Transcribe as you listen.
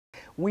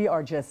We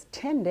are just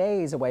 10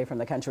 days away from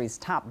the country's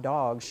top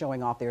dogs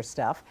showing off their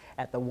stuff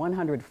at the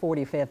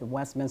 145th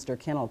Westminster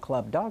Kennel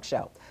Club Dog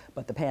Show.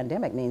 But the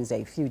pandemic means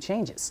a few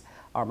changes.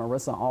 Our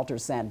Marissa Alter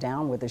sat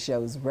down with the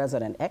show's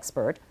resident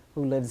expert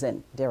who lives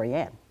in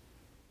Darien.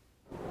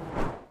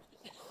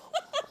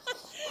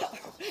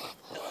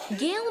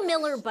 Gail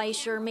Miller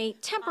Bisher may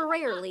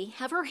temporarily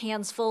have her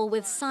hands full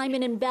with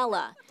Simon and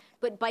Bella,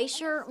 but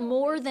Bisher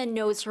more than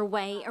knows her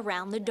way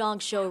around the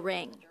dog show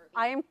ring.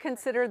 I am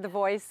considered the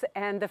voice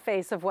and the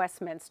face of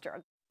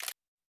Westminster.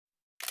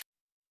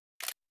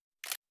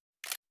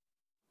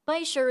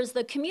 Bisher is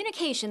the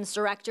communications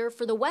director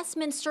for the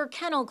Westminster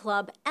Kennel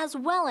Club, as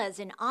well as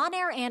an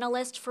on-air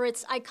analyst for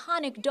its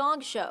iconic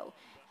dog show,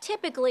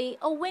 typically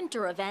a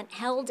winter event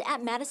held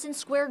at Madison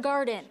Square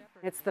Garden.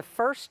 It's the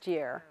first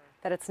year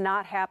that it's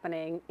not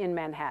happening in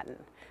Manhattan.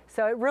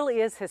 So it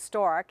really is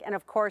historic, and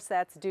of course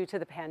that's due to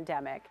the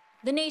pandemic.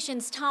 The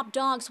nation's top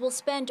dogs will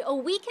spend a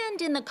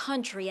weekend in the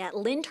country at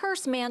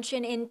Lyndhurst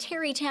Mansion in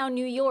Tarrytown,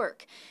 New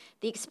York.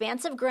 The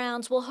expansive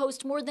grounds will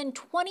host more than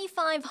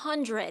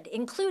 2,500,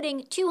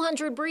 including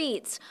 200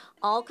 breeds,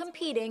 all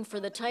competing for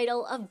the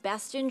title of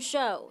Best in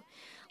Show.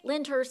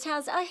 Lyndhurst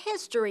has a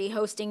history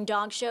hosting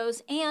dog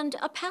shows and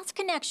a past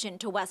connection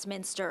to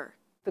Westminster.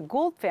 The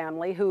Gould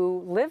family,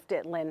 who lived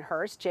at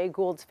Lyndhurst, Jay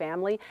Gould's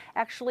family,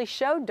 actually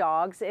showed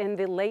dogs in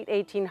the late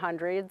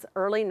 1800s,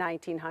 early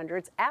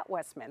 1900s at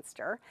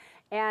Westminster.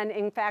 And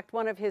in fact,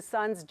 one of his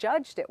sons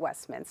judged at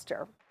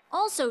Westminster.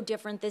 Also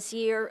different this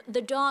year,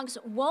 the dogs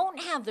won't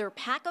have their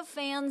pack of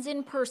fans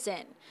in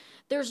person.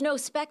 There's no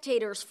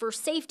spectators for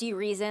safety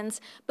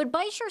reasons, but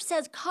Bisher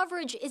says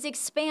coverage is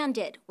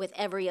expanded with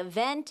every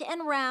event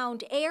and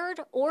round aired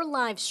or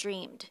live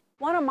streamed.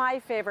 One of my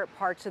favorite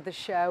parts of the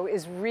show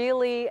is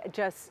really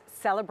just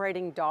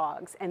celebrating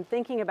dogs and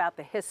thinking about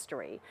the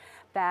history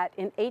that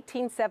in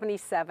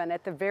 1877,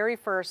 at the very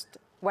first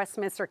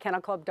Westminster Kennel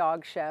Club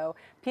Dog Show,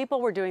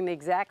 people were doing the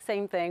exact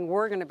same thing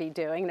we're going to be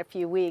doing in a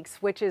few weeks,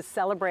 which is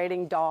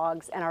celebrating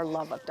dogs and our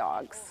love of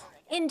dogs.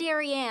 In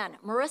Darien,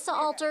 Marissa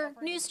Alter,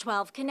 News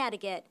 12,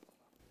 Connecticut.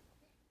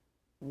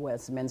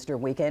 Westminster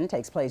Weekend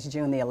takes place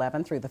June the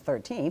 11th through the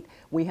 13th.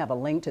 We have a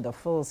link to the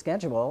full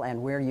schedule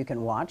and where you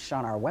can watch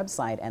on our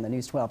website and the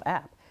News 12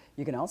 app.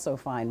 You can also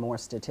find more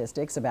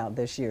statistics about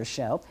this year's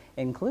show,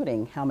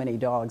 including how many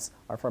dogs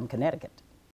are from Connecticut.